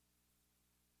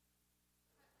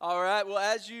All right, well,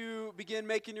 as you begin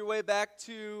making your way back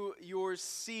to your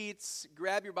seats,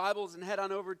 grab your Bibles and head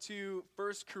on over to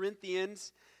 1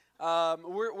 Corinthians.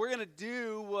 We're going to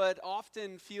do what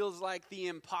often feels like the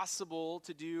impossible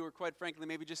to do, or quite frankly,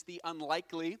 maybe just the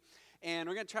unlikely. And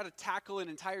we're going to try to tackle an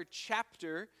entire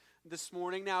chapter this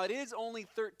morning. Now, it is only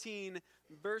 13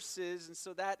 verses, and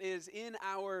so that is in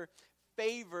our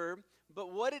favor.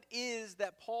 But what it is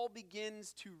that Paul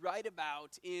begins to write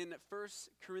about in 1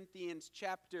 Corinthians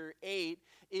chapter 8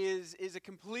 is a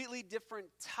completely different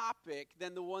topic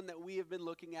than the one that we have been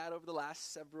looking at over the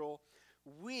last several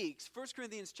weeks. 1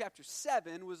 Corinthians chapter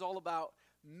 7 was all about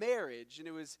marriage, and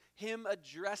it was him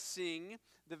addressing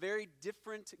the very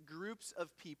different groups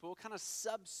of people, kind of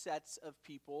subsets of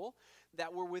people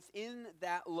that were within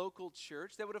that local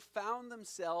church that would have found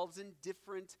themselves in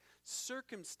different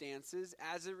circumstances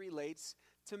as it relates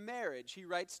to marriage. He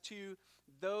writes to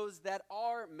those that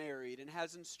are married and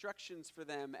has instructions for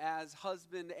them as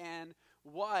husband and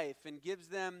wife and gives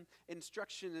them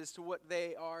instruction as to what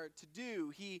they are to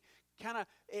do. He kind of,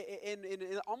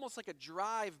 in almost like a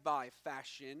drive-by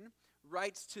fashion,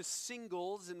 writes to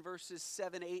singles in verses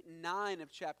 7, 8, and 9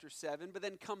 of chapter 7, but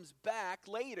then comes back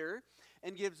later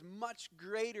and gives much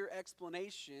greater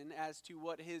explanation as to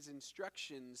what his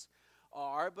instructions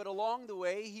are. But along the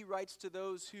way, he writes to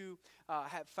those who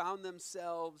have found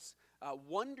themselves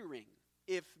wondering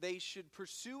if they should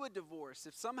pursue a divorce,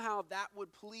 if somehow that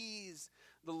would please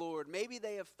the Lord. Maybe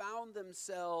they have found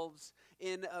themselves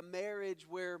in a marriage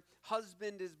where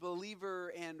husband is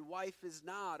believer and wife is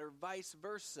not, or vice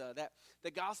versa, that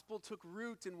the gospel took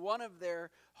root in one of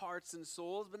their hearts and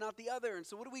souls, but not the other. And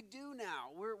so what do we do now?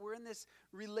 We're in this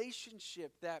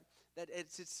relationship that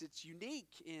it's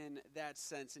unique in that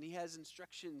sense, and he has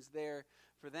instructions there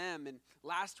for them. And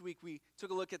last week we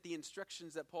took a look at the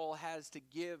instructions that Paul has to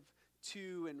give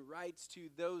to and writes to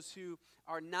those who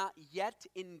are not yet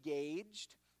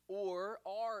engaged or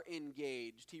are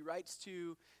engaged. He writes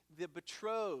to the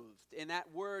betrothed, and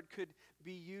that word could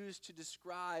be used to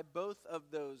describe both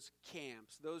of those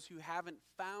camps, those who haven't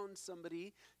found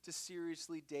somebody to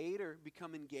seriously date or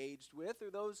become engaged with,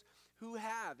 or those who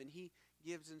have, and he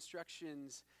gives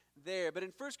instructions there. But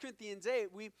in 1 Corinthians 8,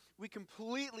 we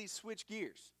completely switch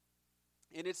gears.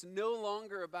 And it's no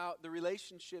longer about the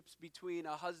relationships between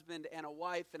a husband and a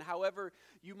wife, and however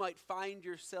you might find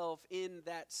yourself in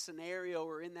that scenario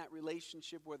or in that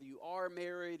relationship, whether you are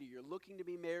married or you're looking to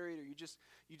be married or you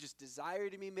just desire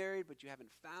to be married, but you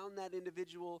haven't found that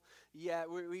individual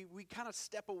yet. We kind of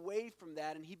step away from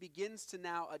that, and he begins to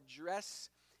now address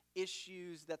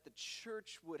issues that the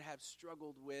church would have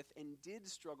struggled with and did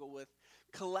struggle with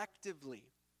collectively.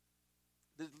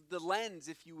 The lens,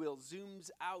 if you will,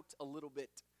 zooms out a little bit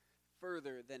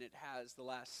further than it has the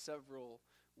last several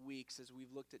weeks as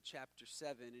we've looked at chapter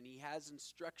 7. And he has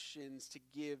instructions to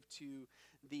give to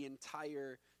the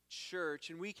entire church.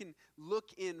 And we can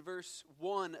look in verse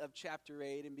 1 of chapter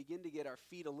 8 and begin to get our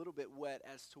feet a little bit wet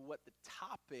as to what the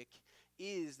topic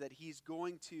is that he's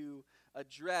going to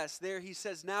address. There he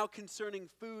says, "Now concerning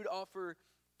food offered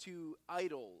to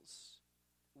idols,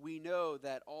 we know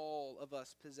that all of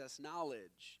us possess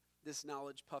knowledge. This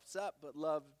knowledge puffs up, but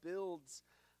love builds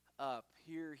up."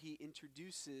 Here he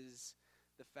introduces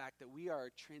the fact that we are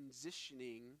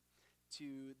transitioning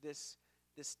to this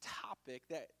topic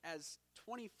that as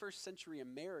 21st century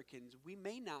Americans, we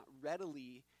may not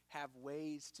readily have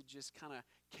ways to just kind of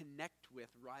connect with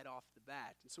right off the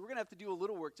bat. And so we're going to have to do a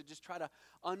little work to just try to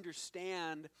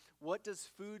understand, what does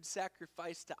food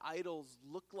sacrifice to idols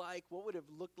look like? What would it have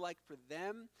looked like for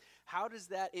them? How does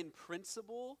that in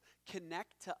principle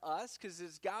connect to us? Because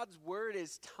as God's word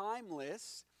is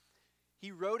timeless,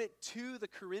 he wrote it to the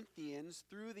Corinthians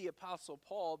through the Apostle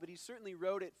Paul, but he certainly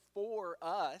wrote it for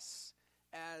us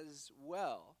as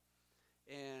well.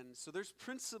 And so there's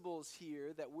principles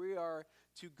here that we are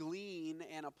to glean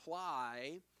and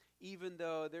apply, even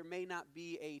though there may not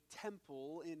be a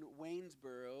temple in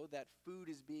Waynesboro that food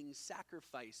is being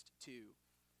sacrificed to.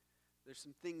 There's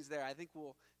some things there. I think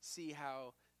we'll see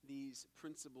how these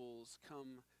principles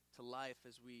come to life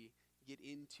as we get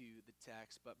into the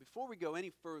text. But before we go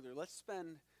any further, let's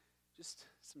spend just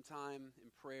some time in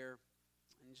prayer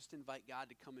and just invite God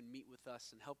to come and meet with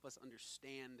us and help us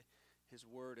understand his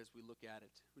word as we look at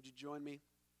it. Would you join me?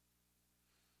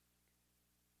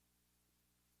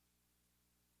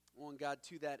 Well, and God,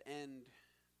 to that end,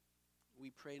 we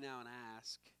pray now and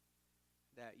ask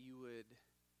that you would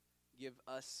give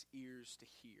us ears to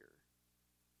hear,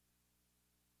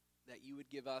 that you would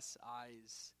give us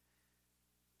eyes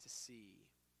to see,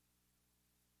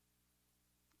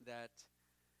 that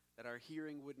our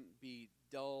hearing wouldn't be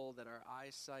dull, that our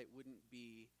eyesight wouldn't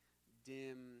be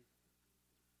dim.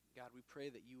 God, we pray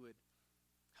that you would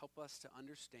help us to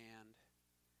understand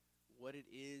what it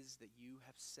is that you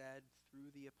have said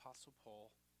through the Apostle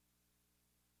Paul,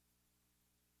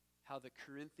 how the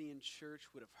Corinthian church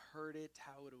would have heard it,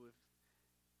 how it would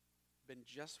have been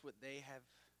just what they have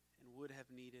and would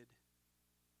have needed,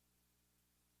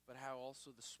 but how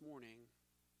also this morning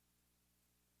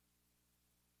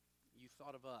you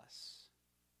thought of us.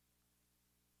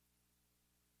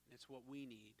 And it's what we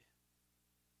need.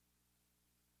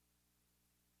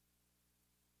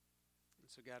 And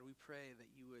so, God, we pray that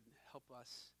you would help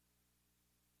us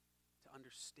to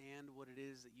understand what it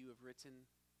is that you have written,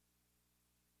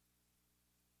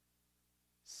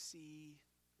 see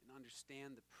and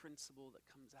understand the principle that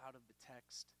comes out of the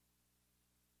text,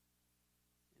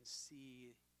 and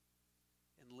see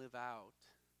and live out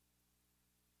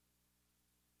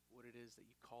what it is that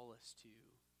you call us to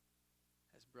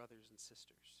as brothers and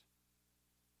sisters.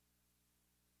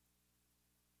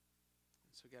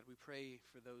 And so, God, we pray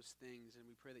for those things, and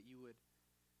we pray that you would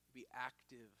be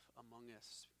active among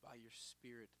us by your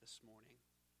Spirit this morning.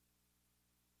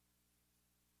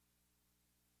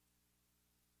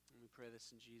 And we pray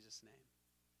this in Jesus' name.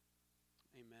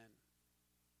 Amen.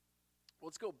 Well,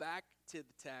 let's go back to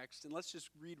the text, and let's just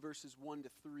read verses 1 to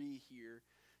 3 here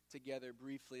together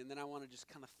briefly, and then I want to just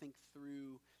kind of think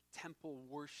through temple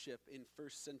worship in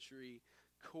first century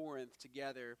Corinth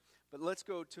together. But let's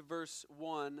go to verse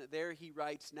 1. There he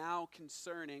writes, now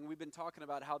concerning, we've been talking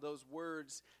about how those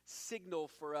words signal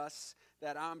for us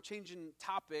that I'm changing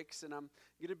topics, and I'm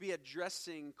going to be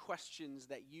addressing questions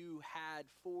that you had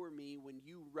for me when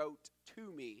you wrote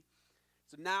to me.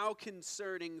 So now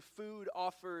concerning food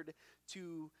offered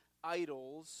to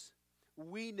idols,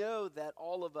 we know that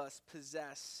all of us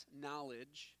possess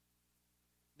knowledge.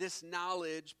 This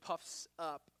knowledge puffs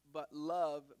up, but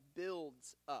love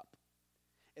builds up.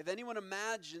 If anyone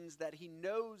imagines that he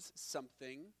knows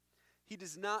something, he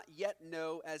does not yet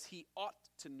know as he ought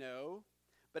to know.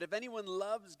 But if anyone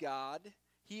loves God,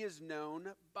 he is known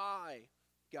by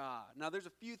God. Now, there's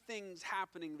a few things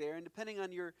happening there, and depending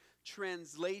on your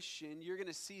translation, you're going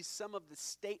to see some of the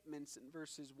statements in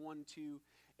verses 1, 2,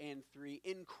 and 3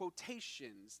 in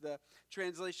quotations. The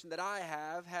translation that I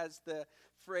have has the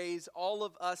phrase, all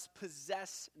of us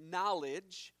possess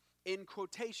knowledge, in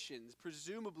quotations.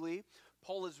 Presumably,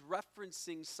 Paul is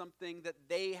referencing something that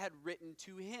they had written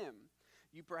to him.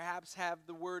 You perhaps have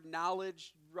the word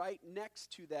knowledge right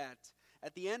next to that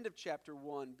at the end of chapter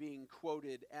 1 being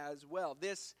quoted as well.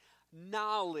 This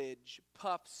knowledge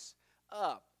puffs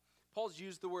up. Paul's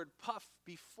used the word puff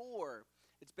before.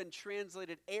 It's been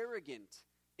translated arrogant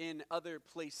in other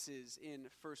places in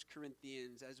 1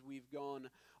 Corinthians as we've gone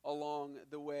along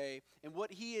the way. And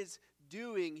what he is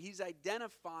doing, he's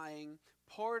identifying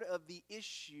part of the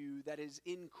issue that is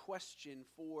in question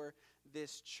for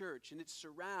this church, and it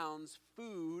surrounds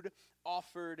food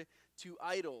offered to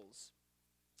idols.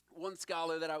 One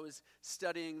scholar that I was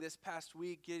studying this past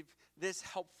week gave this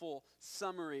helpful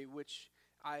summary, which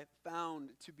I found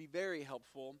to be very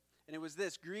helpful, and it was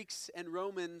this: Greeks and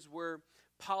Romans were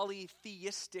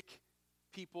polytheistic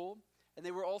people, and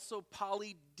they were also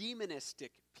polydemonistic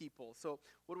people. So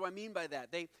what do I mean by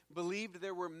that? They believed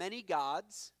there were many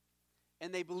gods,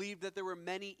 and they believed that there were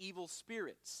many evil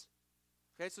spirits.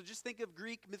 Okay, so just think of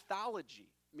Greek mythology.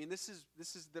 I mean, this is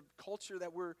the culture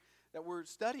that we're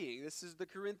studying. This is the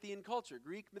Corinthian culture,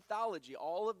 Greek mythology,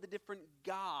 all of the different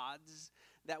gods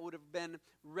that would have been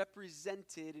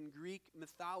represented in Greek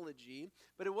mythology.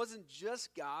 But it wasn't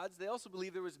just gods. They also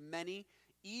believed there was many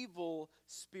evil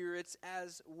spirits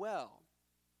as well.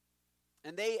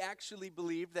 And they actually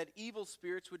believed that evil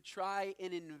spirits would try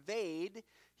and invade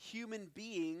human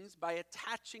beings by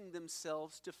attaching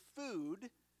themselves to food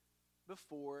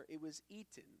before it was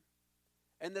eaten.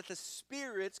 And that the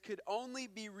spirits could only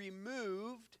be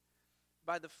removed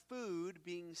by the food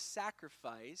being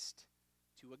sacrificed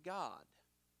to a god.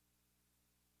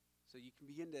 So you can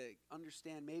begin to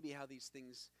understand maybe how these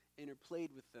things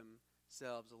interplayed with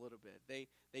themselves a little bit. They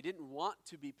didn't want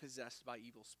to be possessed by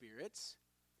evil spirits.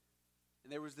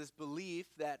 And there was this belief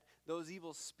that those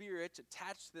evil spirits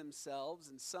attached themselves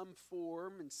in some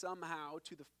form and somehow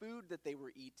to the food that they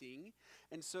were eating.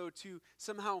 And so to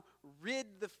somehow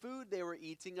rid the food they were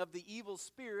eating of the evil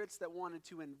spirits that wanted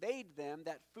to invade them,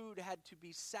 that food had to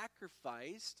be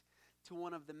sacrificed to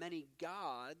one of the many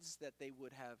gods that they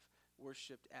would have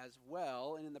worshipped as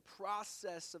well. And in the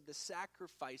process of the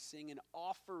sacrificing and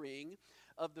offering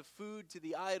of the food to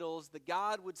the idols, the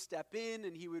god would step in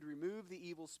and he would remove the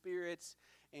evil spirits,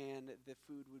 and the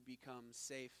food would become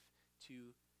safe to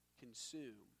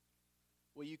consume.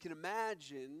 Well, you can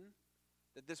imagine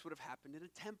that this would have happened in a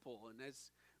temple. And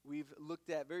as we've looked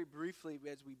at very briefly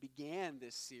as we began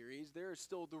this series, there are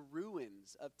still the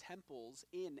ruins of temples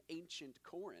in ancient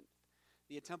Corinth.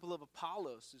 The Temple of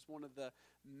Apollos is one of the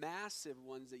massive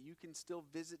ones that you can still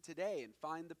visit today and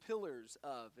find the pillars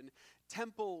of. And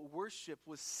temple worship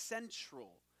was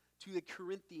central to the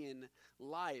Corinthian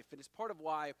life. And it's part of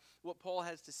why what Paul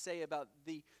has to say about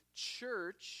the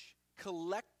church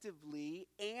collectively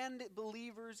and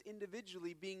believers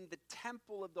individually being the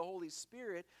temple of the Holy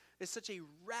Spirit is such a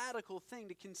radical thing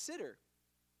to consider.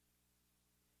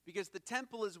 Because the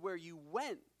temple is where you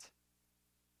went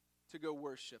to go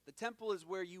worship. The temple is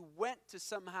where you went to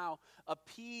somehow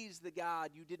appease the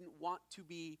God you didn't want to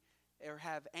be or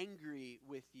have angry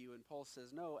with you. And Paul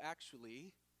says, no,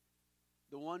 actually,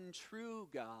 the one true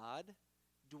God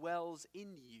dwells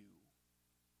in you.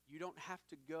 You don't have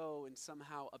to go and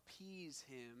somehow appease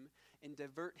him and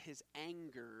divert his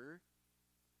anger.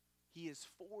 He is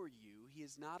for you. He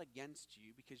is not against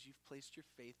you because you've placed your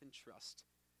faith and trust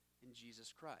in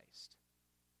Jesus Christ.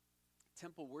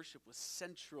 Temple worship was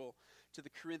central to the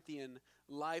Corinthian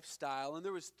lifestyle, and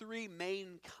there was three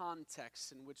main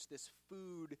contexts in which this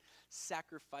food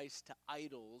sacrifice to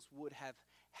idols would have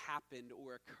happened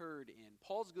or occurred in.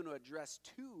 Paul's going to address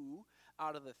two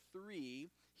out of the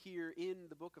three here in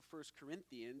the book of 1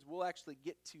 Corinthians. We'll actually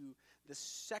get to the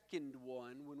second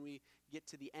one when we get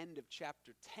to the end of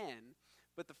chapter 10.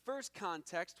 But the first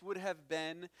context would have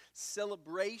been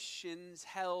celebrations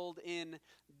held in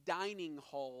dining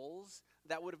halls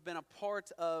that would have been a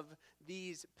part of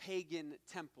these pagan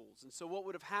temples. And so what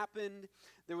would have happened,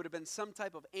 there would have been some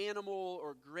type of animal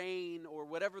or grain or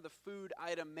whatever the food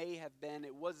item may have been.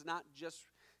 It was not just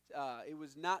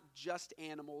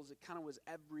animals. It kind of was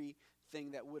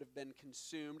everything that would have been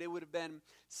consumed. It would have been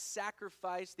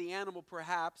sacrificed, the animal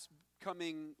perhaps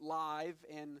coming live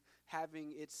and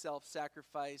having itself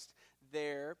sacrificed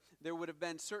there. There would have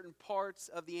been certain parts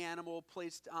of the animal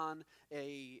placed on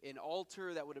an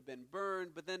altar that would have been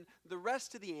burned, but then the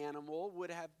rest of the animal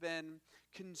would have been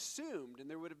consumed, and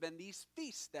there would have been these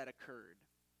feasts that occurred.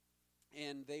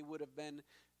 And they would have been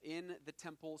in the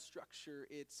temple structure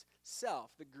itself.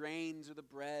 The grains or the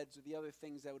breads or the other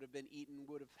things that would have been eaten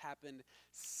would have happened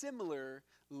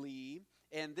similarly,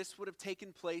 and this would have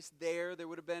taken place there. There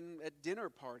would have been a dinner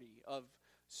party of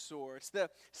sorts. The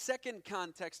second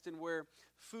context in where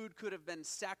food could have been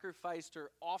sacrificed or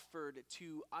offered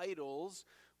to idols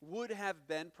would have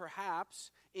been perhaps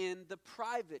in the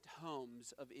private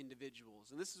homes of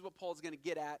individuals. And this is what Paul's going to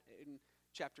get at in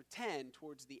chapter 10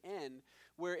 towards the end,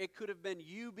 where it could have been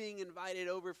you being invited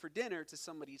over for dinner to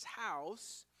somebody's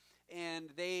house, and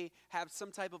they have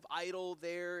some type of idol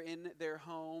there in their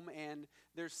home, and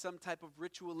there's some type of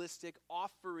ritualistic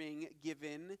offering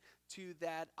given to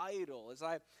that idol. As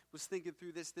I was thinking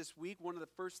through this week, one of the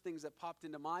first things that popped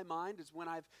into my mind is when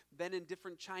I've been in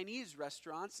different Chinese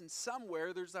restaurants, and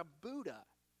somewhere there's a Buddha.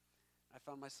 I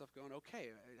found myself going, okay,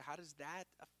 how does that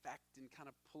affect and kind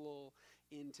of pull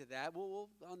into that? We'll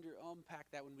unpack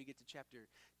that when we get to chapter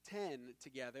 10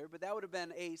 together. But that would have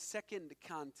been a second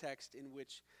context in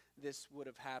which this would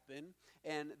have happened.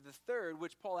 And the third,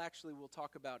 which Paul actually will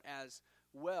talk about as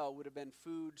well, would have been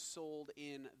food sold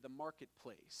in the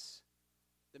marketplace,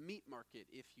 the meat market,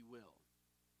 if you will.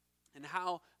 And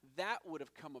how that would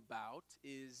have come about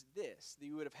is this.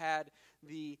 You would have had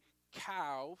the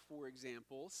cow, for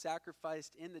example,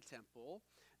 sacrificed in the temple.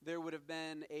 There would have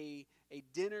been a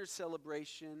dinner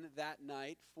celebration that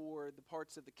night for the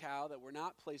parts of the cow that were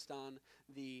not placed on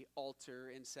the altar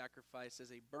and sacrificed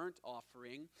as a burnt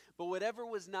offering. But whatever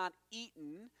was not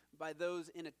eaten by those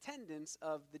in attendance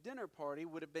of the dinner party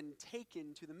would have been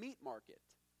taken to the meat market.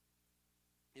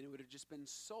 And it would have just been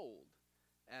sold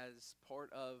as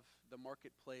part of the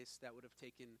marketplace that would have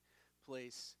taken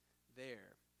place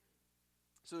there.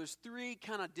 So there's three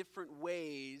kind of different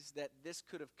ways that this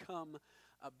could have come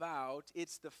about.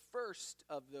 It's the first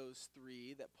of those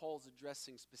three that Paul's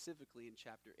addressing specifically in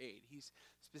chapter 8. He's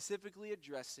specifically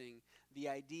addressing the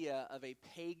idea of a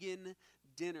pagan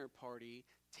dinner party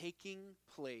taking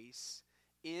place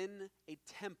in a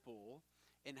temple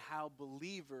and how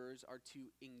believers are to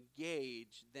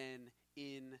engage then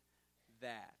in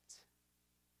that.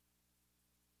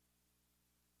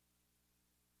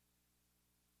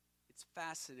 It's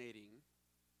fascinating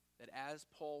that as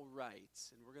Paul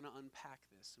writes, and we're going to unpack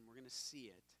this and we're going to see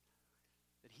it,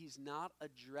 that he's not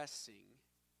addressing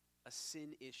a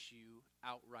sin issue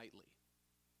outrightly.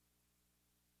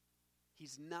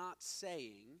 He's not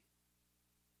saying,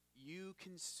 you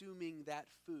consuming that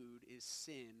food is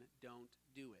sin, don't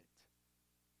do it.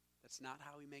 That's not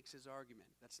how he makes his argument.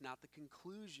 That's not the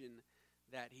conclusion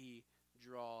that he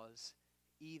draws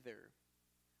either.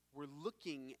 We're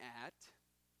looking at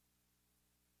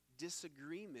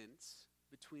disagreements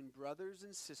between brothers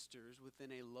and sisters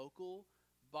within a local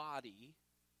body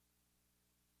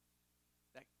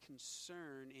that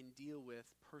concern and deal with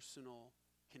personal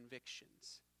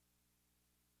convictions.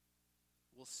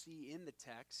 We'll see in the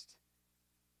text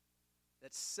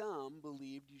that some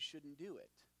believed you shouldn't do it.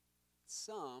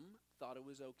 Some thought it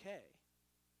was okay.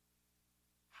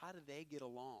 How do they get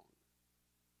along?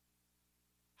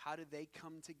 How do they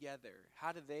come together?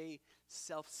 How do they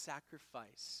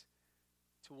self-sacrifice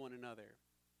to one another?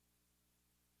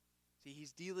 See,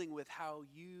 he's dealing with how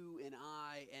you and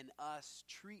I and us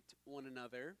treat one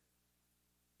another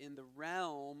in the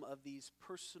realm of these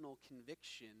personal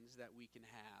convictions that we can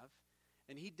have.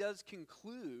 And he does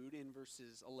conclude in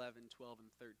verses 11, 12, and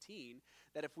 13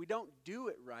 that if we don't do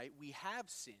it right, we have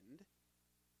sinned.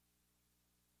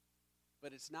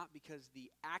 But it's not because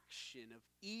the action of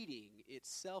eating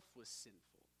itself was sinful.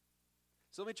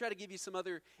 So let me try to give you some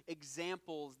other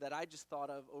examples that I just thought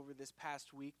of over this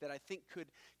past week that I think could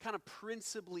kind of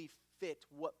principally fit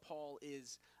what Paul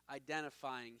is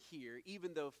identifying here,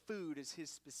 even though food is his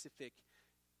specific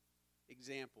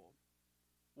example.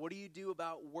 What do you do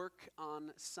about work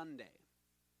on Sunday?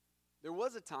 There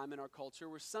was a time in our culture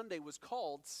where Sunday was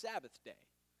called Sabbath day.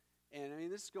 And I mean,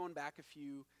 this is going back a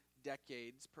few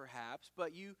decades perhaps,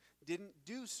 but you didn't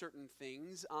do certain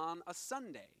things on a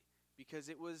Sunday because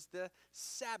it was the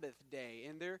Sabbath day,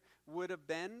 and there would have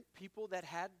been people that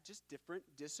had just different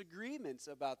disagreements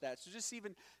about that. So just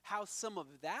even how some of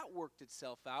that worked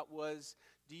itself out was,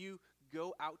 do you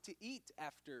go out to eat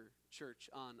after church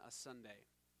on a Sunday?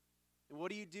 And what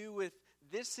do you do with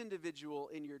this individual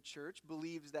in your church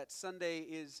believes that Sunday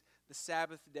is the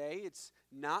Sabbath day? It's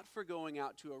not for going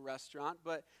out to a restaurant,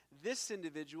 but this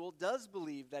individual does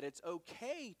believe that it's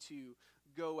okay to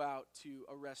go out to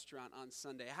a restaurant on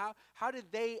Sunday. How did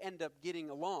they end up getting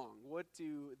along? What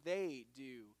do they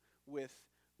do with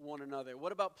one another?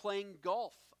 What about playing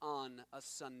golf on a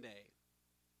Sunday?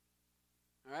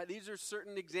 All right, these are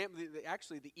certain examples.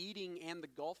 Actually, the eating and the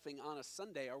golfing on a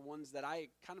Sunday are ones that I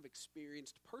kind of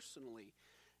experienced personally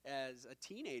as a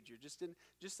teenager.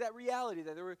 Just that reality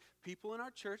that there were people in our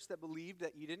church that believed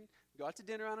that you didn't go out to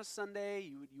dinner on a Sunday,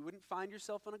 you wouldn't find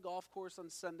yourself on a golf course on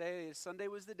Sunday. Sunday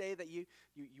was the day that you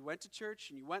went to church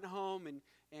and you went home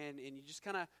and you just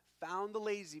kind of found the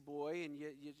lazy boy and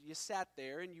you sat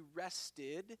there and you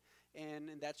rested. And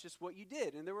that's just what you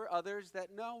did. And there were others that,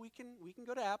 no, we can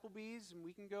go to Applebee's and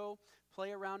we can go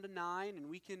play around a 9 and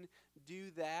we can do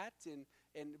that.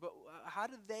 But how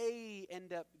do they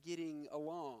end up getting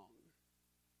along?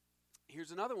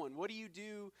 Here's another one. What do you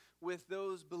do with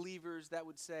those believers that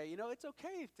would say, it's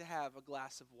okay to have a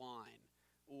glass of wine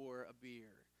or a beer?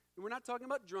 And we're not talking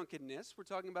about drunkenness. We're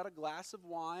talking about a glass of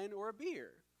wine or a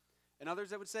beer. And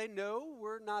others that would say, no,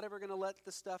 we're not ever going to let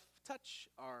the stuff touch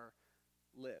our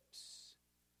lips.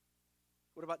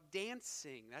 What about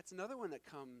dancing? That's another one that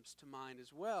comes to mind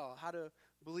as well. How do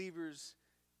believers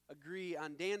agree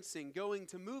on dancing? Going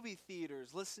to movie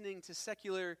theaters, listening to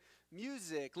secular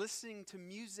music, listening to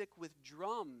music with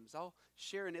drums. I'll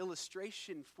share an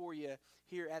illustration for you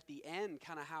here at the end,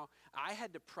 kind of how I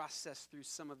had to process through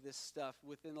some of this stuff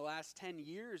within the last 10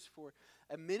 years for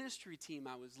a ministry team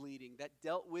I was leading that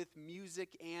dealt with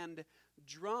music and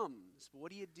drums.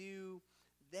 What do you do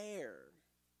there?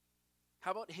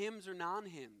 How about hymns or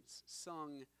non-hymns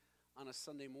sung on a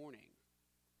Sunday morning?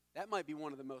 That might be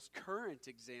one of the most current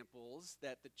examples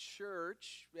that the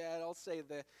church, I'll say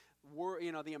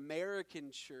the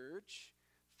American church,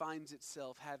 finds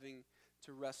itself having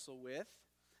to wrestle with.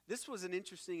 This was an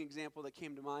interesting example that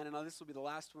came to mind, and this will be the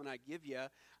last one I give you.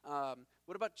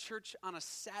 What about church on a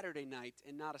Saturday night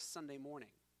and not a Sunday morning?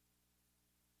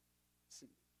 It's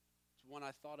one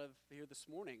I thought of here this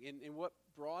morning, and what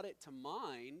brought it to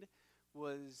mind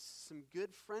was some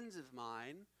good friends of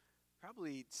mine,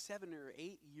 probably 7 or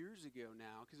 8 years ago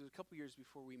now, because it was a couple years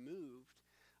before we moved.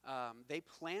 They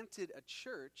planted a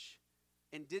church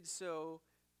and did so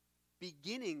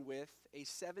beginning with a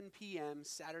 7 p.m.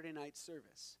 Saturday night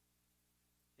service.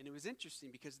 And it was interesting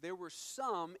because there were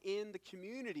some in the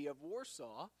community of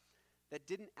Warsaw that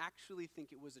didn't actually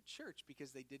think it was a church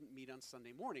because they didn't meet on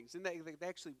Sunday mornings. And they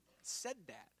actually said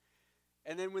that.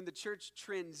 And then when the church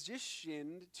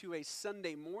transitioned to a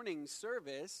Sunday morning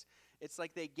service, it's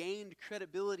like they gained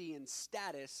credibility and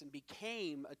status and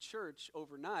became a church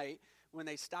overnight when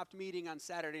they stopped meeting on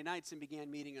Saturday nights and began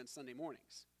meeting on Sunday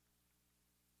mornings.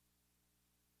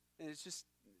 And it's just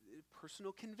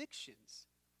personal convictions.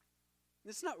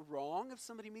 And it's not wrong if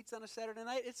somebody meets on a Saturday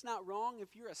night. It's not wrong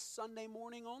if you're a Sunday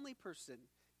morning only person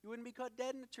You wouldn't be caught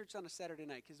dead in the church on a Saturday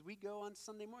night because we go on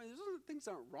Sunday morning. Those things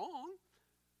aren't wrong.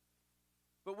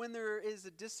 But when there is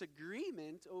a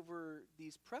disagreement over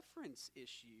these preference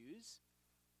issues,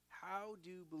 how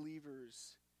do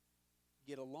believers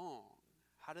get along?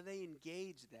 How do they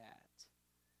engage that?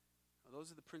 Well,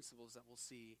 those are the principles that we'll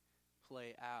see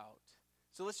play out.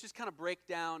 So let's just kind of break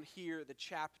down here the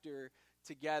chapter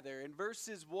together. In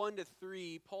verses 1 to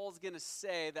 3, Paul's going to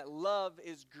say that love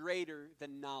is greater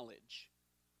than knowledge.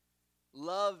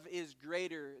 Love is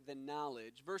greater than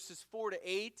knowledge. Verses 4 to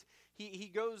 8,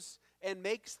 he goes and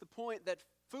makes the point that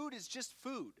food is just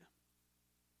food.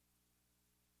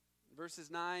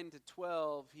 Verses 9 to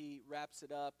 12, he wraps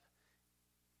it up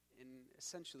and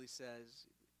essentially says,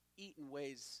 eat in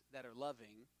ways that are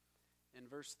loving. And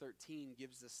verse 13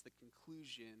 gives us the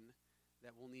conclusion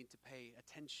that we'll need to pay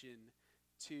attention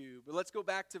to. But let's go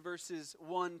back to verses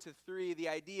 1 to 3. The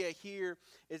idea here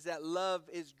is that love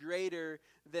is greater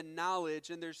than knowledge,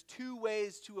 and there's two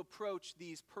ways to approach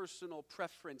these personal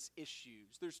preference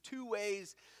issues. There's two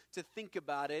ways to think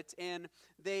about it, and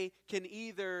they can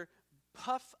either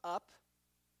puff up,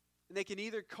 and they can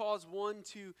either cause one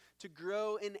to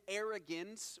grow in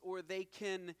arrogance, or they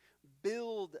can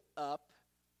build up.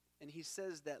 And he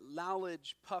says that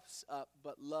knowledge puffs up,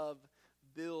 but love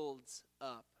builds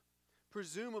up.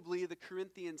 Presumably, the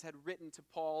Corinthians had written to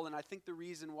Paul, and I think the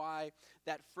reason why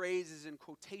that phrase is in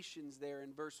quotations there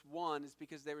in verse 1 is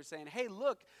because they were saying, hey,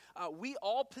 look, we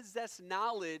all possess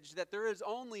knowledge that there is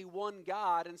only one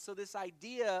God, and so this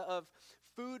idea of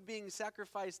food being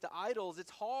sacrificed to idols,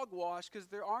 it's hogwash because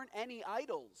there aren't any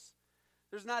idols.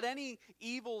 There's not any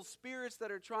evil spirits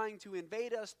that are trying to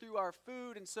invade us through our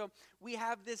food, and so we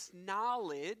have this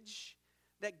knowledge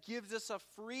that gives us a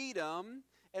freedom.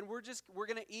 And we're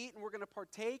going to eat and we're going to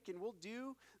partake and we'll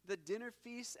do the dinner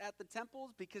feasts at the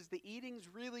temples because the eating's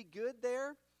really good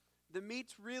there. The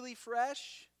meat's really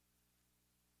fresh.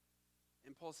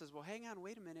 And Paul says, well, hang on,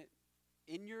 wait a minute.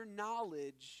 In your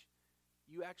knowledge,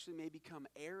 you actually may become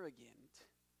arrogant.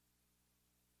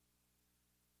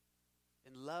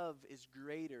 And love is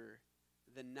greater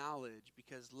than knowledge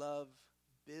because love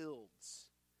builds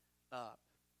up.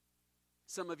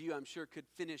 Some of you, I'm sure, could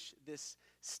finish this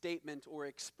statement or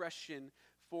expression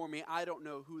for me. I don't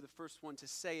know who the first one to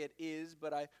say it is,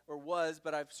 but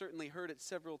I've certainly heard it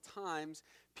several times.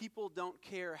 People don't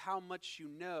care how much you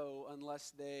know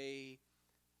unless they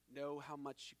know how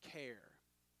much you care.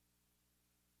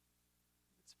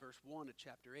 It's verse 1 of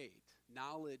chapter 8.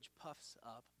 Knowledge puffs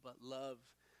up, but love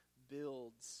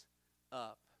builds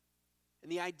up.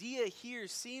 And the idea here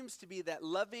seems to be that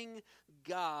loving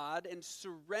God and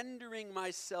surrendering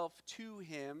myself to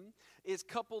Him is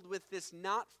coupled with this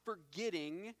not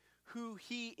forgetting who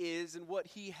He is and what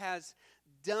He has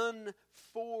done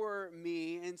for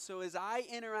me. And so as I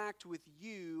interact with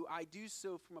you, I do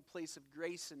so from a place of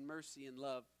grace and mercy and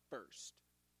love first.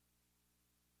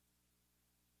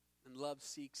 And love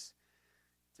seeks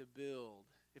to build.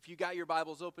 If you got your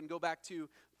Bibles open, go back to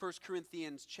 1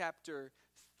 Corinthians chapter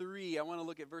 3. I want to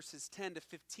look at verses 10 to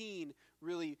 15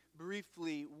 really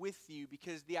briefly with you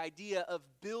because the idea of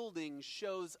building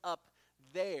shows up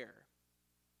there.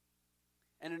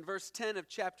 And in verse 10 of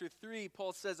chapter 3,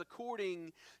 Paul says,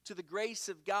 according to the grace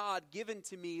of God given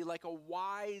to me like a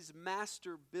wise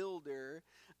master builder,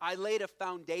 I laid a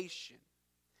foundation,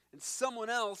 and someone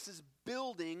else is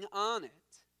building on it.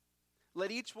 Let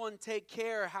each one take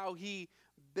care how he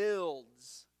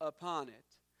builds upon it.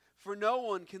 For no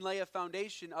one can lay a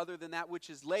foundation other than that which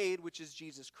is laid, which is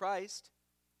Jesus Christ.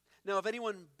 Now, if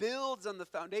anyone builds on the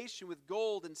foundation with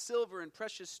gold and silver and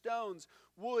precious stones,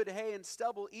 wood, hay, and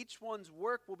stubble, each one's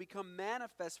work will become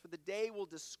manifest, for the day will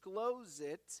disclose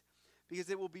it,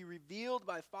 because it will be revealed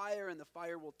by fire, and the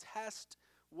fire will test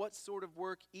what sort of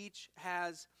work each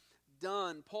has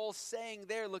done. Paul's saying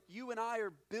there, look, you and I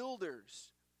are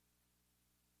builders.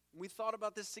 We thought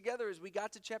about this together as we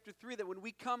got to chapter 3, that when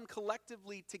we come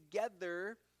collectively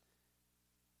together,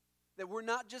 that we're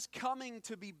not just coming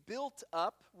to be built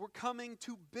up, we're coming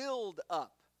to build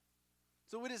up.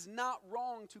 So it is not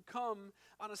wrong to come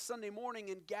on a Sunday morning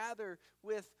and gather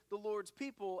with the Lord's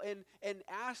people and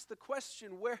ask the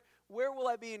question, where will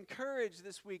I be encouraged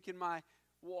this week in my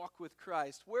walk with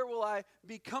Christ? Where will I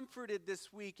be comforted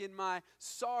this week in my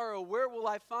sorrow? Where will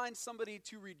I find somebody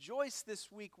to rejoice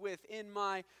this week with in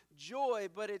my joy?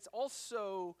 But it's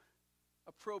also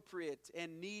appropriate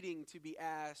and needing to be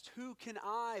asked, who can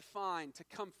I find to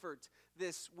comfort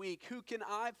this week? Who can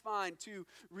I find to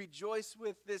rejoice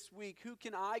with this week? Who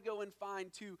can I go and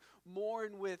find to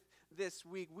mourn with this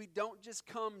week? We don't just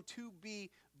come to be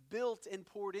built and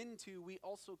poured into, we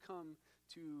also come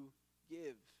to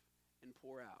give and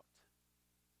pour out.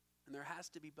 And there has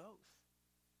to be both.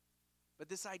 But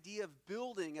this idea of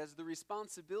building as the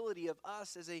responsibility of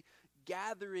us as a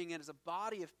gathering and as a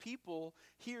body of people,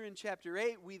 here in chapter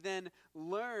 8, we then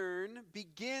learn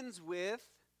begins with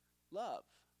love.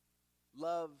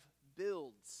 Love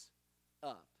builds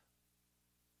up.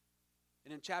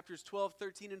 And in chapters 12,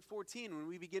 13, and 14, when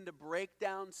we begin to break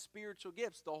down spiritual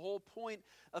gifts, the whole point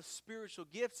of spiritual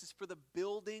gifts is for the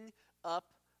building up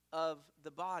of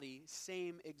the body,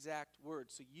 same exact word.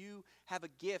 So you have a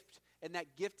gift, and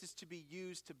that gift is to be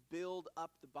used to build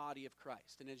up the body of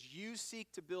Christ. And as you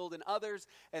seek to build in others,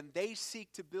 and they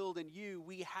seek to build in you,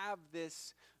 we have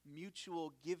this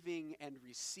mutual giving and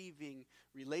receiving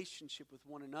relationship with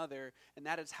one another, and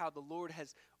that is how the Lord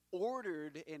has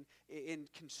ordered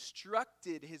and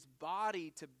constructed his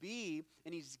body to be,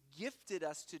 and he's gifted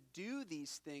us to do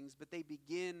these things, but they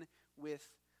begin with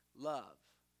love.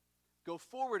 Go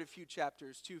forward a few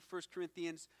chapters to 1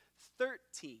 Corinthians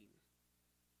 13.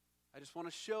 I just want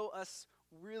to show us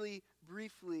really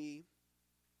briefly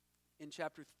in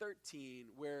chapter 13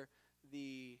 where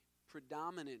the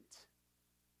predominant,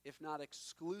 if not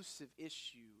exclusive,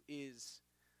 issue is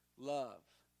love.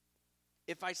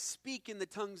 If I speak in the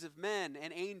tongues of men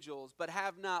and angels, but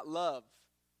have not love,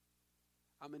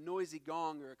 I'm a noisy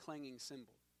gong or a clanging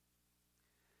cymbal.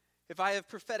 If I have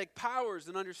prophetic powers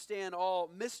and understand all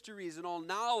mysteries and all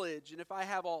knowledge, and if I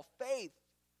have all faith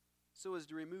so as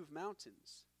to remove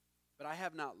mountains, but I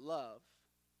have not love,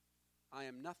 I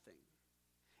am nothing.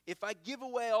 If I give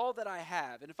away all that I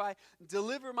have, and if I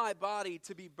deliver my body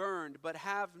to be burned, but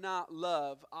have not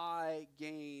love, I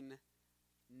gain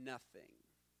nothing.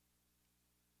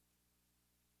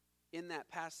 In that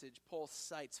passage, Paul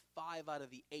cites 5 out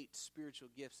of the 8 spiritual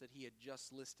gifts that he had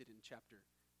just listed in chapter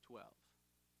 12.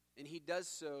 And he does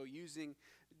so using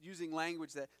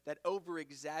language that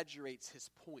over-exaggerates his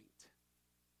point.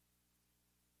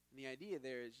 And the idea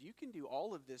there is you can do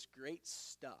all of this great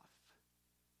stuff,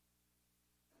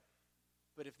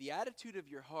 but if the attitude of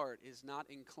your heart is not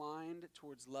inclined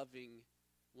towards loving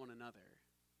one another,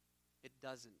 it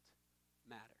doesn't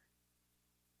matter.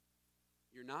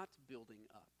 You're not building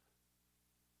up.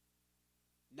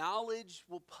 Knowledge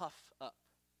will puff up.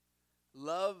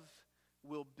 Love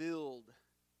will build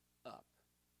up.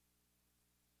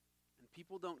 And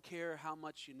people don't care how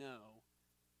much you know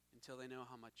until they know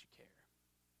how much you care.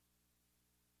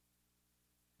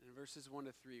 And in verses 1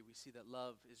 to 3, we see that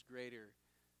love is greater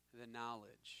than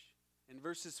knowledge. In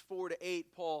verses 4 to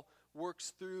 8, Paul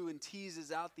works through and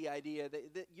teases out the idea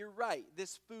that you're right,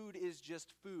 this food is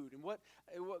just food. And what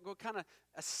kind of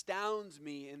astounds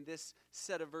me in this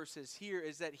set of verses here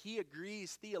is that he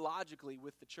agrees theologically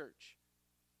with the church.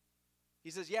 He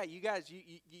says, yeah, you guys,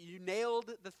 you nailed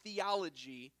the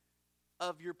theology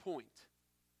of your point.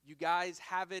 You guys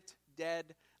have it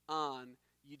dead on.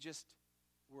 You just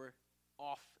were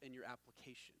off in your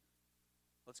application.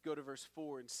 Let's go to verse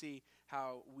 4 and see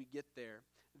how we get there.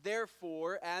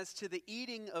 Therefore, as to the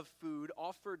eating of food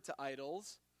offered to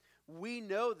idols, we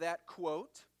know that,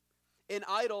 quote, an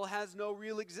idol has no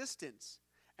real existence,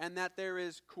 and that there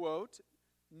is, quote,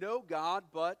 no God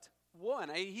but one.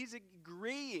 He's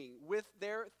agreeing with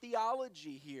their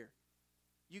theology here.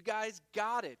 You guys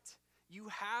got it. You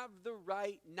have the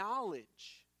right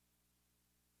knowledge.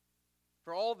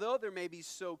 For although there may be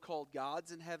so-called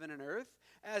gods in heaven and earth,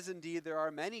 as indeed there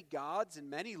are many gods and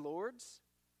many lords,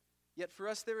 yet for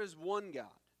us there is one God,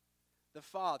 the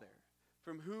Father,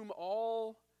 from whom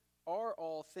all are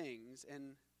all things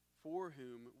and for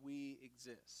whom we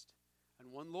exist,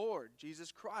 and one Lord,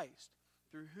 Jesus Christ,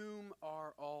 through whom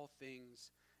are all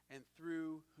things and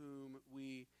through whom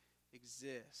we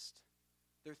exist.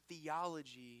 Their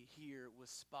theology here was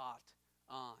spot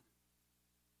on.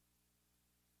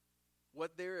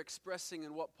 What they're expressing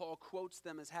and what Paul quotes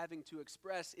them as having to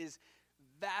express is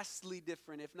vastly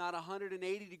different, if not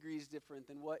 180 degrees different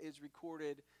than what is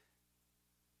recorded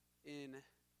in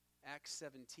Acts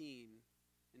 17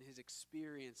 in his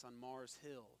experience on Mars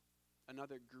Hill,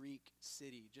 another Greek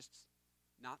city, just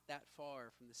not that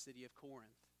far from the city of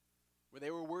Corinth, where they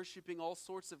were worshiping all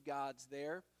sorts of gods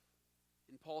there.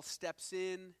 And Paul steps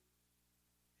in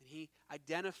and he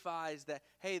identifies that,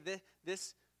 hey,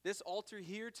 this altar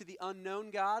here to the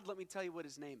unknown God, let me tell you what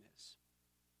his name is.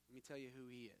 Let me tell you who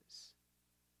he is.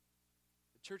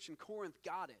 The church in Corinth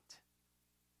got it.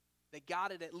 They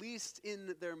got it at least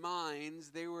in their minds.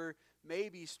 They were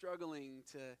maybe struggling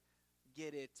to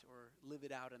get it or live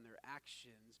it out in their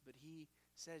actions. But he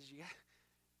says, yeah,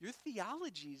 your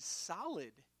theology is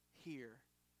solid here.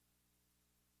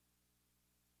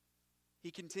 He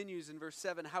continues in verse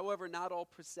 7, however, not all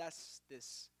possess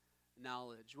this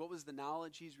knowledge. What was the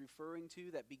knowledge he's referring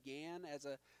to that began as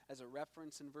a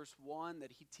reference in verse 1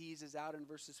 that he teases out in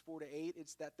verses 4 to 8?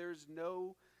 It's that there's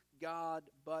no God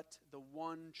but the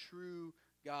one true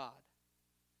God.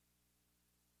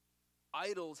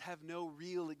 Idols have no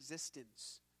real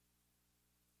existence,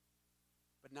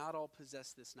 but not all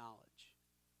possess this knowledge.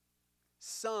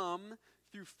 Some,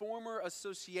 through former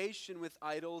association with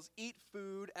idols, eat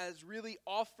food as really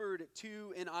offered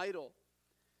to an idol,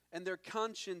 and their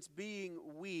conscience, being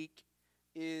weak,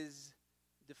 is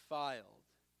defiled.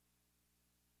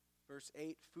 Verse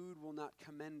 8, food will not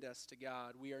commend us to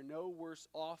God. We are no worse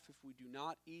off if we do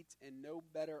not eat, and no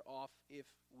better off if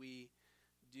we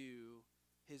do.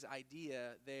 His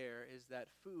idea there is that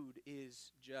food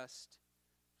is just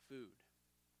food.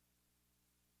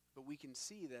 But we can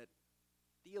see that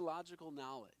theological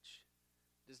knowledge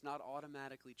does not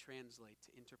automatically translate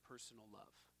to interpersonal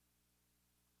love.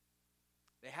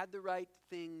 They had the right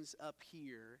things up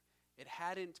here. It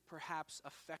hadn't perhaps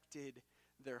affected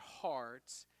their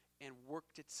hearts and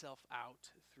worked itself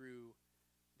out through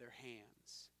their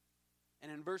hands.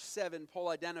 And in verse 7, Paul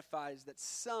identifies that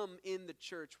some in the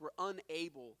church were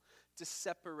unable to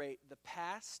separate the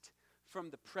past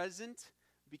from the present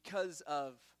because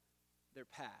of their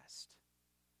past.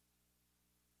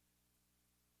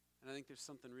 And I think there's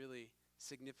something really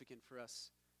significant for us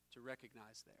to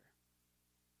recognize there.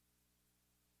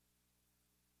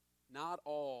 Not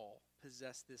all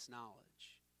possess this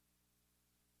knowledge,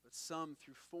 but some,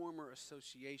 through former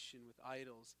association with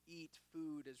idols, eat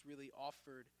food as really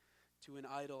offered to an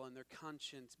idol, and their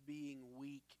conscience, being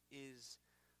weak, is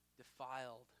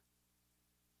defiled.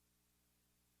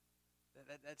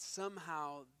 That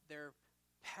somehow their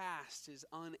past is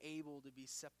unable to be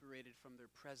separated from their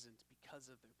present because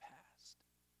of their past.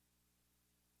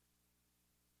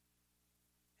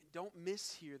 And don't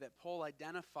miss here that Paul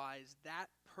identifies that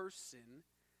person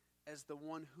as the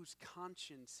one whose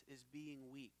conscience is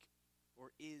being weak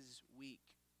or is weak.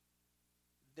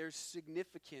 There's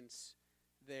significance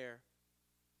there.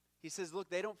 He says, look,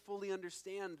 they don't fully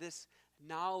understand this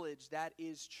knowledge that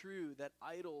is true, that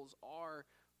idols are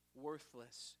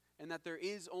worthless, and that there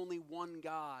is only one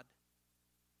God,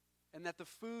 and that the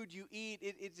food you eat,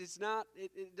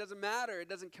 it doesn't matter. It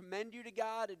doesn't commend you to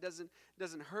God. It doesn't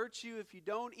hurt you if you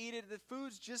don't eat it. The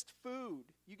food's just food.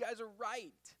 You guys are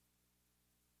right.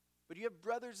 But you have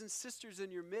brothers and sisters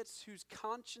in your midst whose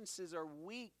consciences are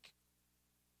weak.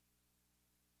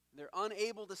 They're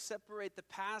unable to separate the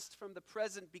past from the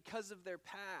present because of their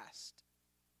past.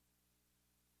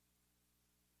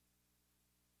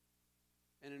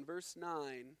 And in verse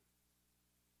 9,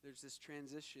 there's this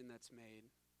transition that's made,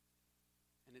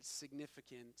 and it's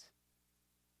significant.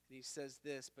 And he says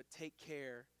this, but take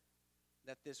care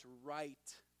that this right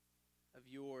of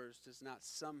yours does not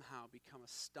somehow become a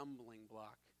stumbling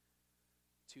block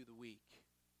to the weak.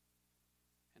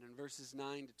 And in verses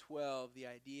 9 to 12, the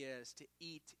idea is to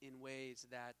eat in ways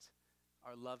that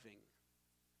are loving.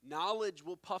 Knowledge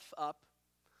will puff up.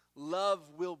 Love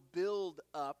will build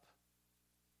up.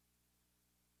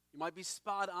 You might be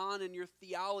spot on in your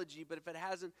theology, but if it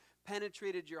hasn't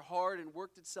penetrated your heart and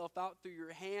worked itself out through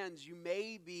your hands, you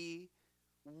may be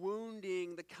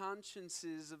wounding the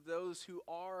consciences of those who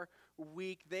are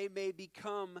weak. They may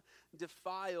become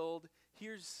defiled.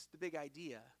 Here's the big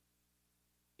idea.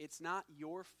 It's not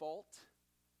your fault,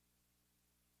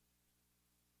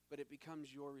 but it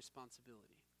becomes your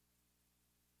responsibility.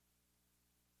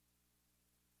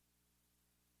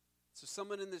 So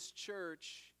someone in this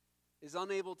church is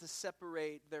unable to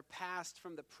separate their past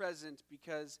from the present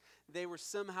because they were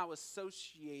somehow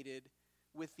associated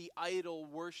with the idol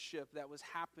worship that was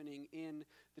happening in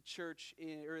the church,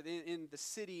 in the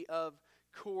city of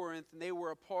Corinth. And they were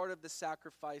a part of the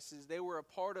sacrifices. They were a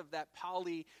part of that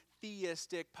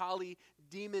polytheistic,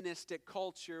 polydemonistic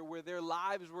culture where their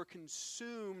lives were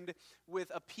consumed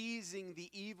with appeasing the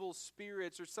evil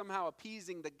spirits or somehow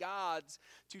appeasing the gods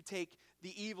to take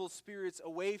the evil spirits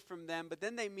away from them. But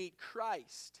then they meet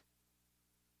Christ.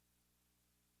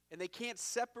 And they can't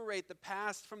separate the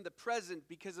past from the present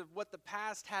because of what the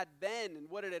past had been and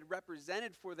what it had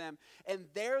represented for them. And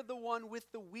they're the one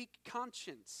with the weak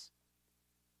conscience.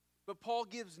 But Paul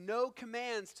gives no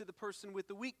commands to the person with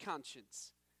the weak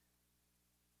conscience.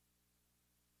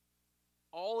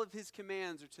 All of his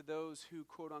commands are to those who,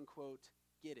 quote unquote,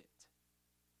 get it.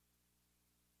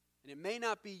 And it may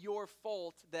not be your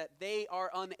fault that they are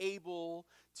unable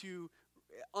to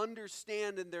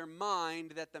understand in their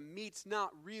mind that the meat's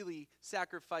not really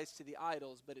sacrificed to the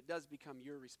idols, but it does become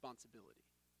your responsibility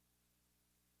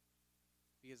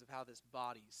because of how this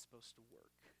body is supposed to work.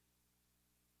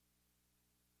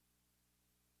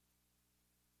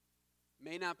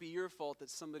 May not be your fault that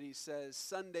somebody says,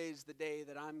 Sunday's the day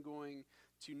that I'm going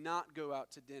to not go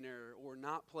out to dinner or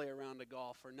not play around a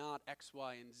golf or not X,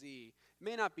 Y, and Z. It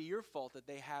may not be your fault that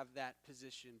they have that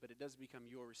position, but it does become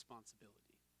your responsibility.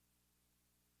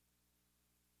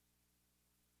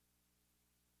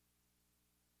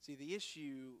 See, the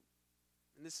issue,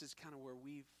 and this is kind of where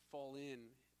we fall in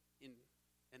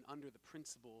and under the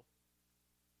principle,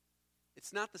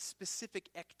 it's not the specific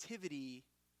activity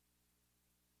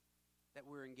that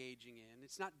we're engaging in.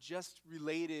 It's not just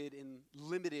related and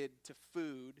limited to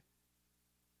food.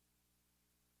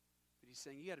 But he's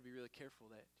saying you got to be really careful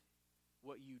that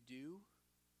what you do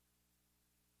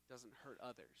doesn't hurt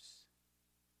others.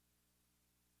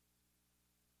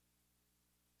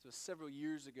 So several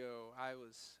years ago, I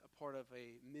was a part of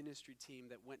a ministry team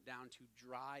that went down to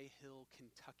Dry Hill,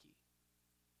 Kentucky.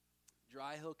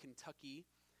 Dry Hill, Kentucky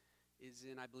is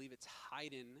in, I believe it's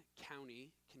Hyden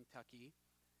County, Kentucky.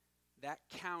 That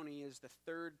county is the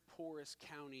third poorest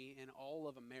county in all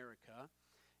of America.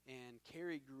 And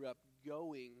Carrie grew up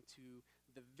going to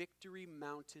the Victory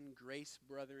Mountain Grace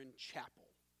Brethren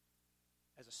Chapel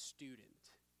as a student.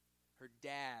 Her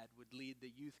dad would lead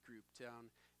the youth group down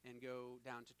and go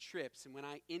down to trips. And when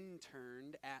I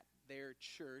interned at their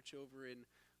church over in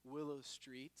Willow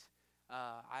Street,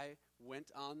 I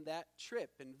went on that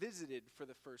trip and visited for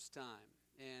the first time.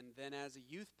 And then as a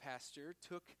youth pastor,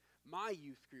 took my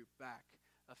youth group back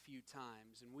a few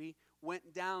times. And we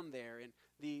went down there. And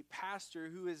the pastor,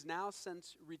 who is now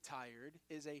since retired,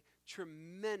 is a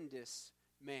tremendous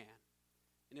man.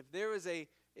 And if there's a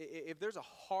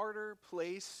harder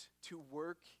place to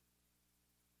work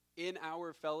in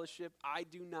our fellowship, I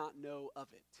do not know of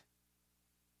it.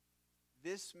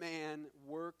 This man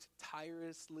worked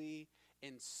tirelessly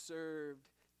and served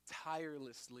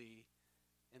tirelessly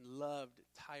and loved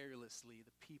tirelessly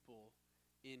the people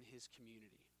in his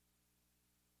community.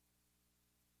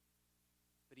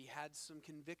 But he had some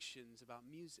convictions about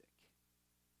music.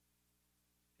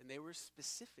 And they were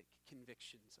specific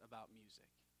convictions about music.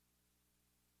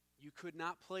 You could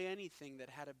not play anything that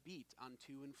had a beat on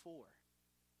 2 and 4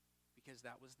 because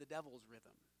that was the devil's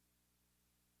rhythm.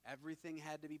 Everything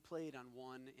had to be played on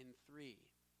 1 and 3.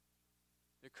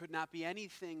 There could not be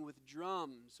anything with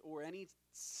drums or any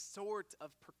sort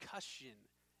of percussion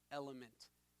element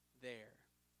there.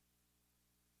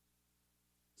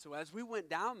 So as we went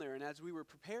down there and as we were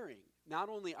preparing, not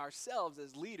only ourselves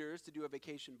as leaders to do a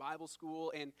vacation Bible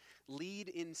school and lead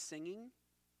in singing,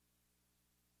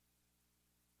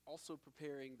 also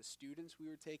preparing the students we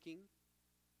were taking,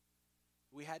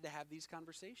 we had to have these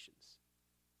conversations.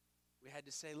 We had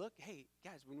to say, look, hey,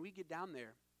 guys, when we get down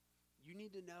there, you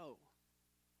need to know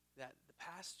that the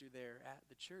pastor there at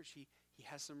the church, he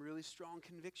has some really strong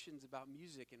convictions about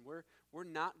music, and we're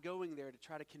not going there to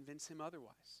try to convince him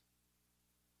otherwise.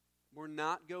 We're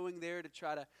not going there to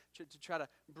try to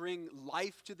bring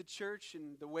life to the church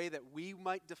in the way that we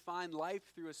might define life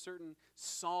through a certain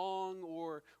song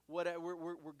or whatever.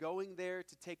 We're going there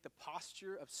to take the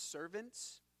posture of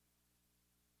servants.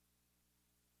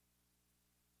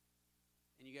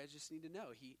 And you guys just need to know,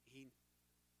 he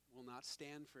will not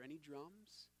stand for any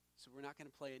drums, so we're not going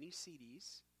to play any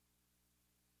CDs.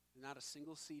 Not a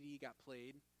single CD got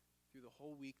played through the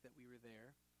whole week that we were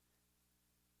there.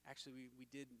 Actually, we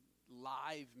did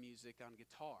live music on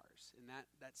guitars, and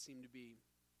that seemed to be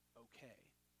okay.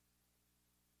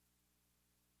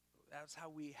 That's how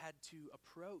we had to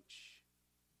approach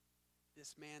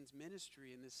this man's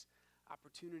ministry and this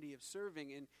opportunity of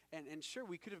serving. And sure,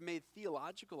 we could have made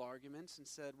theological arguments and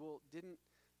said, well, didn't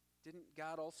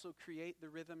God also create the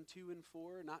rhythm 2 and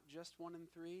 4, not just 1 and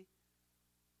 3?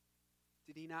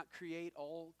 Did he not create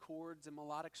all chords and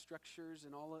melodic structures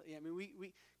and all of, I mean,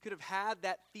 we could have had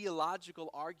that theological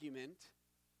argument,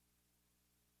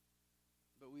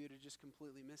 but we would have just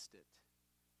completely missed it.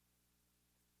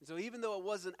 And so even though it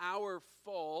wasn't our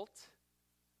fault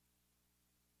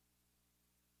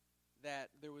that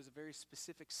there was a very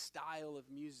specific style of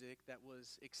music that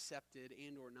was accepted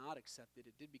and or not accepted,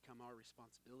 it did become our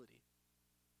responsibility.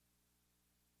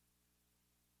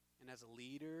 And as a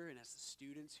leader and as the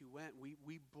students who went,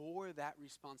 we bore that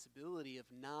responsibility of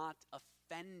not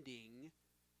offending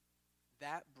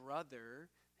that brother,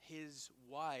 his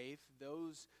wife,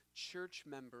 those church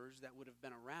members that would have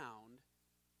been around.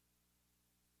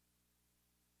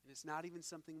 And it's not even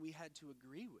something we had to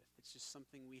agree with. It's just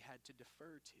something we had to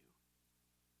defer to.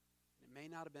 And it may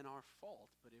not have been our fault,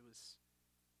 but it was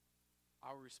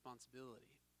our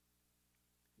responsibility.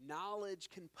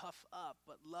 Knowledge can puff up,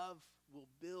 but love will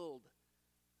build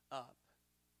up.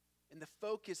 And the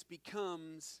focus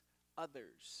becomes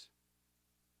others,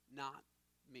 not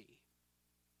me.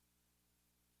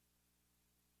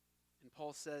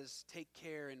 Paul says, take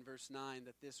care in verse 9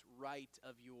 that this right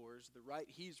of yours, the right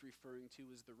he's referring to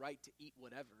is the right to eat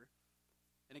whatever.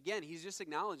 And again, he's just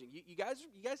acknowledging, you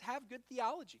guys have good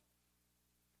theology.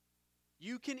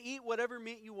 You can eat whatever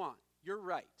meat you want. You're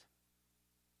right.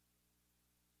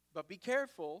 But be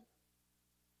careful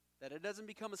that it doesn't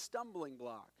become a stumbling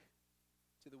block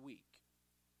to the weak.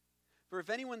 For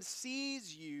if anyone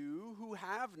sees you who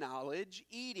have knowledge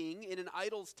eating in an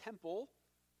idol's temple,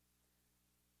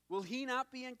 will he not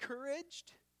be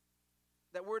encouraged?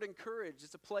 That word encouraged,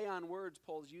 it's a play on words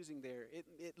Paul's using there.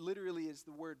 It literally is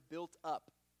the word built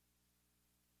up.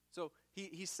 So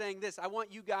he's saying this, I want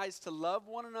you guys to love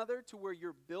one another to where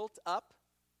you're built up.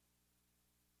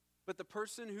 But the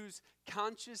person whose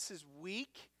conscience is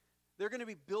weak, they're going to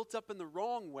be built up in the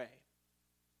wrong way.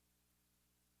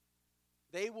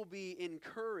 They will be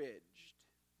encouraged,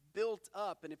 built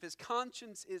up. And if his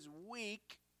conscience is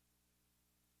weak,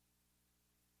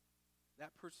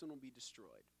 that person will be destroyed.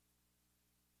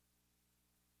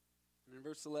 And in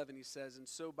verse 11 he says, and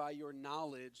so by your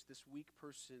knowledge this weak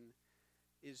person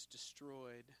is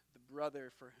destroyed, the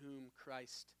brother for whom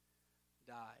Christ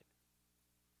died.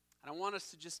 And I want us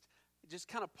to just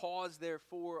kind of pause there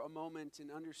for a moment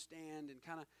and understand and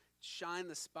kind of shine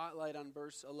the spotlight on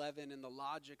verse 11 and the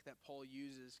logic that Paul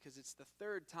uses, because it's the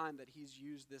third time that he's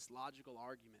used this logical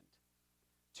argument.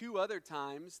 Two other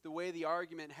times, the way the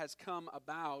argument has come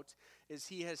about is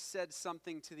he has said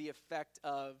something to the effect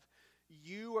of,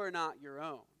 you are not your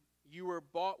own. You were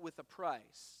bought with a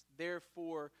price.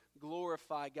 Therefore,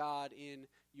 glorify God in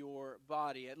your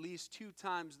body. At least two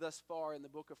times thus far in the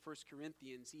book of 1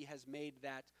 Corinthians, he has made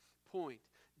that point.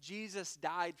 Jesus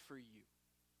died for you.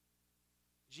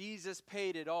 Jesus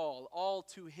paid it all. All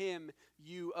to him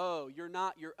you owe. You're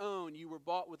not your own. You were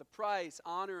bought with a price.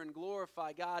 Honor and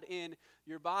glorify God in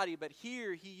your body. But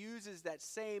here he uses that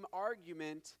same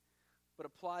argument, but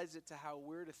applies it to how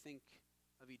we're to think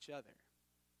of each other.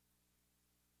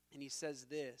 And he says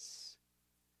this,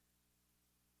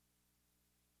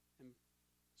 and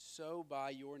so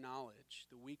by your knowledge,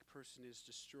 the weak person is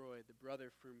destroyed, the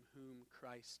brother from whom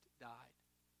Christ died.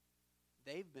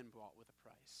 They've been bought with a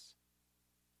price.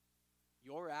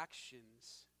 Your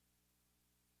actions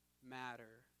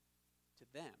matter to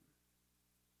them.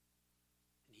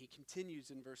 And he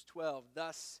continues in verse 12,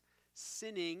 thus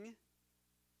sinning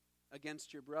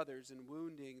against your brothers and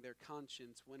wounding their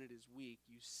conscience when it is weak,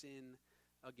 you sin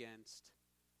against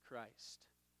Christ.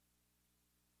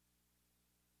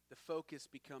 The focus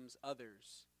becomes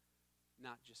others,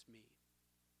 not just me.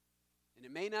 And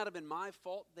it may not have been my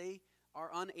fault they are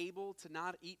unable to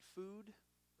not eat food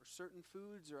or certain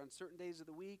foods or on certain days of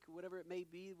the week, or whatever it may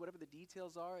be, whatever the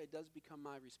details are, it does become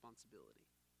my responsibility.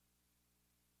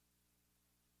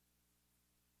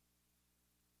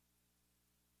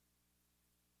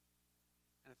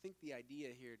 And I think the idea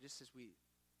here, just as we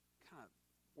kind of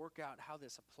work out how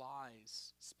this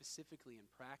applies specifically in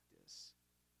practice,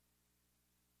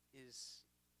 is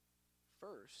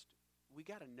first, we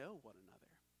got to know one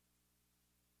another.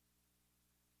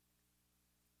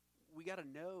 We got to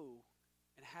know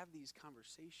and have these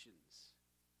conversations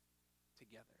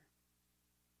together.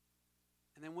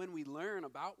 And then when we learn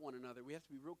about one another, we have to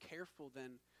be real careful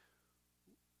then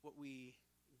what we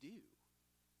do.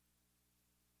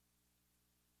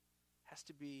 Has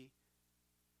to be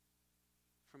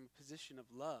from a position of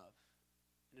love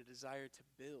and a desire to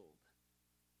build.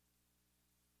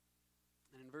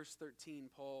 And in verse 13,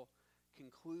 Paul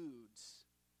concludes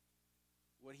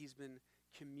what he's been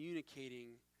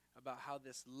communicating about how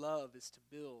this love is to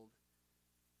build.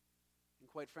 And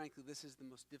quite frankly, this is the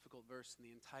most difficult verse in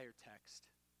the entire text.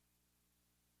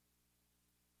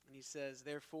 And he says,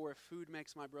 therefore, if food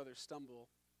makes my brother stumble,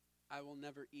 I will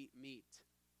never eat meat,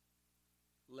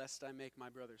 lest I make my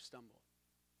brother stumble.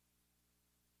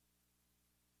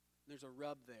 There's a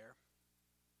rub there.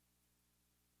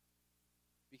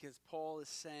 Because Paul is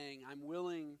saying, I'm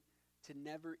willing to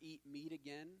never eat meat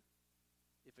again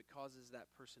if it causes that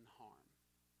person harm.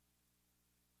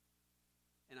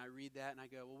 And I read that and I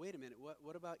go, well, wait a minute,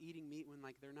 what about eating meat when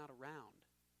they're not around?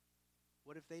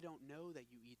 What if they don't know that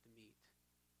you eat the meat?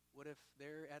 What if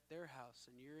they're at their house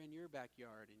and you're in your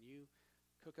backyard and you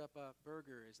cook up a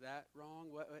burger? Is that wrong?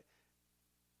 What?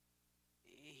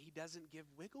 He doesn't give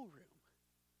wiggle room.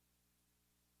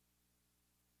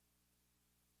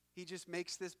 He just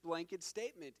makes this blanket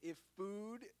statement. If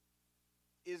food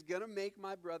is going to make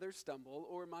my brother stumble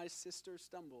or my sister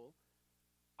stumble,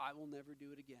 I will never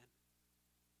do it again.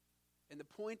 And the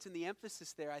point and the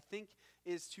emphasis there, I think,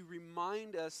 is to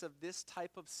remind us of this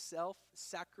type of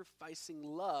self-sacrificing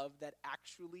love that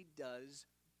actually does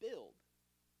build.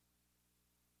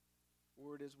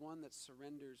 or it is one that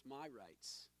surrenders my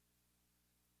rights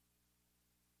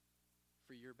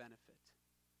for your benefit.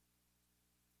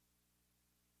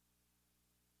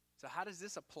 So how does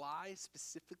this apply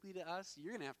specifically to us?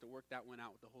 You're going to have to work that one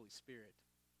out with the Holy Spirit.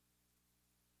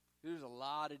 There's a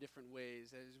lot of different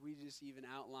ways, as we just even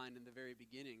outlined in the very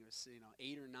beginning. There's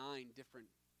 8 or 9 different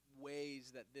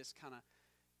ways that this kind of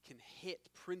can hit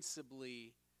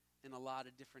principally in a lot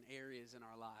of different areas in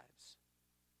our lives.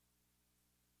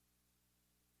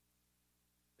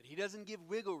 But he doesn't give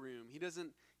wiggle room. He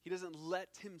doesn't let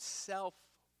himself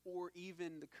or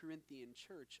even the Corinthian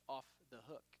church off the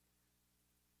hook.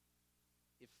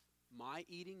 If my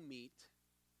eating meat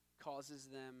causes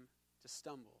them to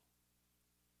stumble,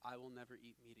 I will never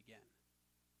eat meat again.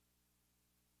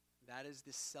 That is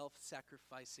the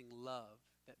self-sacrificing love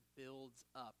that builds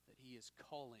up, that he is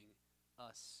calling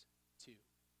us to.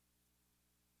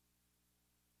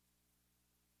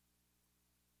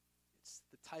 It's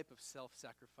the type of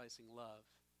self-sacrificing love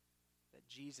that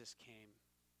Jesus came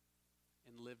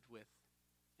and lived with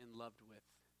and loved with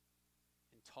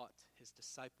and taught his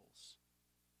disciples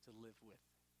to live with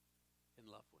and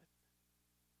love with.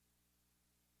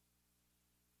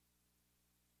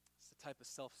 It's the type of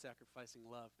self-sacrificing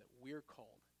love that we're called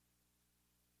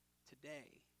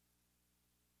today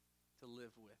to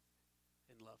live with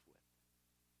and love with.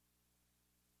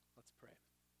 Let's pray.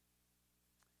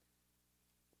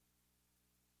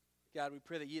 God, we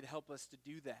pray that you'd help us to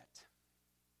do that.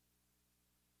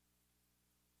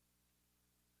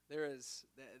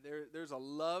 There's a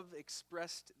love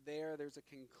expressed there. There's a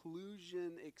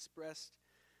conclusion expressed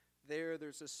there.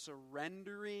 There's a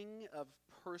surrendering of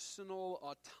personal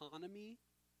autonomy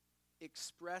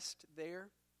expressed there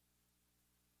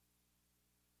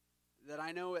that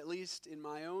I know, at least in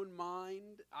my own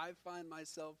mind, I find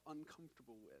myself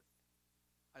uncomfortable with.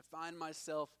 I find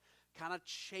myself kind of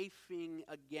chafing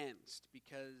against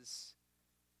because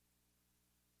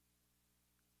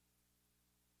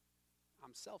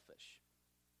I'm selfish.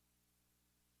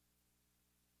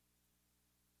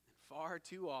 And far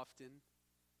too often,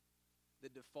 the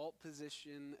default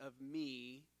position of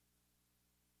me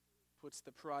puts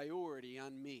the priority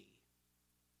on me.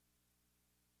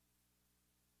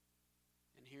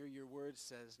 And here your word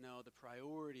says, no, the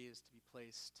priority is to be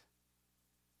placed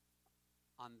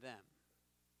on them.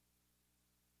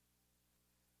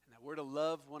 And that we're to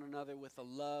love one another with a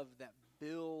love that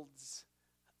builds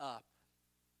up.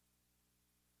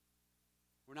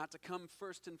 We're not to come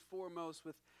first and foremost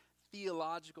with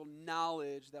theological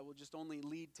knowledge that will just only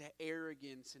lead to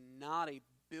arrogance and not a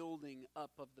building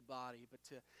up of the body, but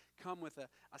to come with a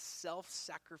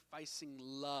self-sacrificing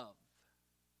love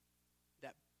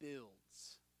that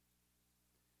builds,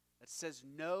 that says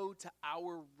no to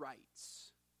our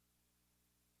rights,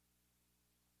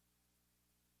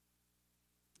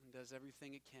 and does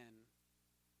everything it can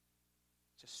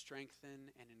to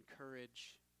strengthen and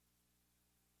encourage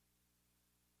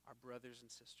our brothers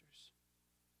and sisters.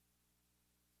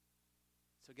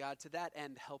 So God, to that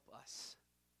end, help us.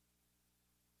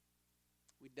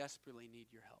 We desperately need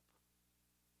your help.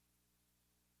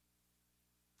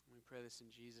 And we pray this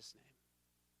in Jesus'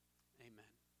 name.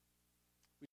 Amen.